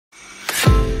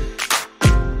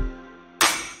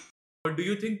But do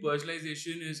you think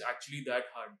personalization is actually that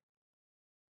hard?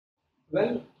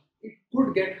 Well, it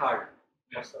could get hard.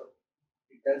 Yeah. So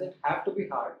it doesn't have to be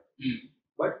hard, Mm.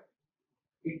 but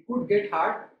it could get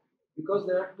hard because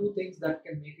there are two things that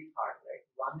can make it hard, right?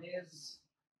 One is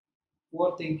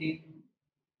poor thinking,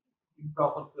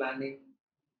 improper planning.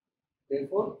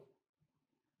 Therefore,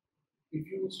 if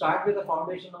you start with a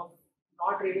foundation of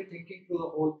not really thinking through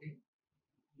the whole thing,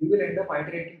 you will end up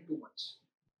iterating too much.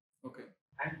 Okay.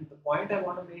 And the point I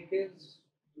want to make is,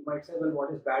 you might say, well,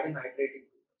 what is bad in iterating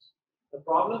too much? The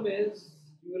problem is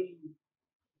you will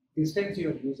distance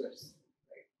your users.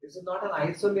 Right? This is not an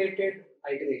isolated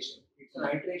iteration. It's an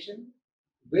iteration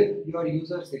with your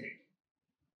users in it.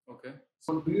 Okay.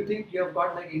 So do you think you have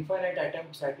got like infinite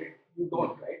attempts at it? You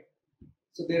don't, right?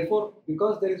 So therefore,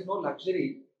 because there is no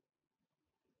luxury,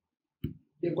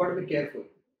 you've got to be careful.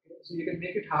 Okay? So you can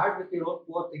make it hard with your own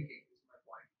poor thinking. Is my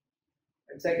point.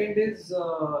 And second is,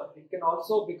 it can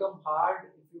also become hard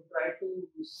if you try to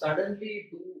suddenly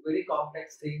do very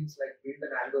complex things like build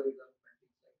an algorithm and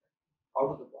things like that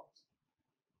out of the box.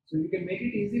 So you can make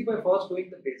it easy by first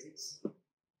doing the basics,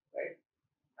 right?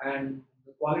 And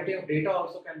the quality of data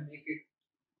also can make it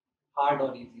hard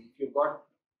or easy. If you've got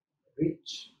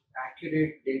rich,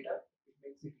 accurate data, it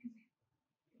makes it easy.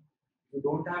 If you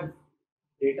don't have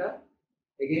data,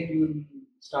 again you will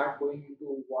start going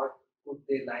into what could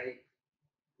they like,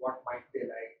 what might they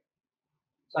like.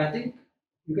 So I think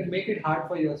you can make it hard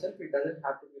for yourself. It doesn't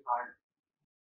have to be hard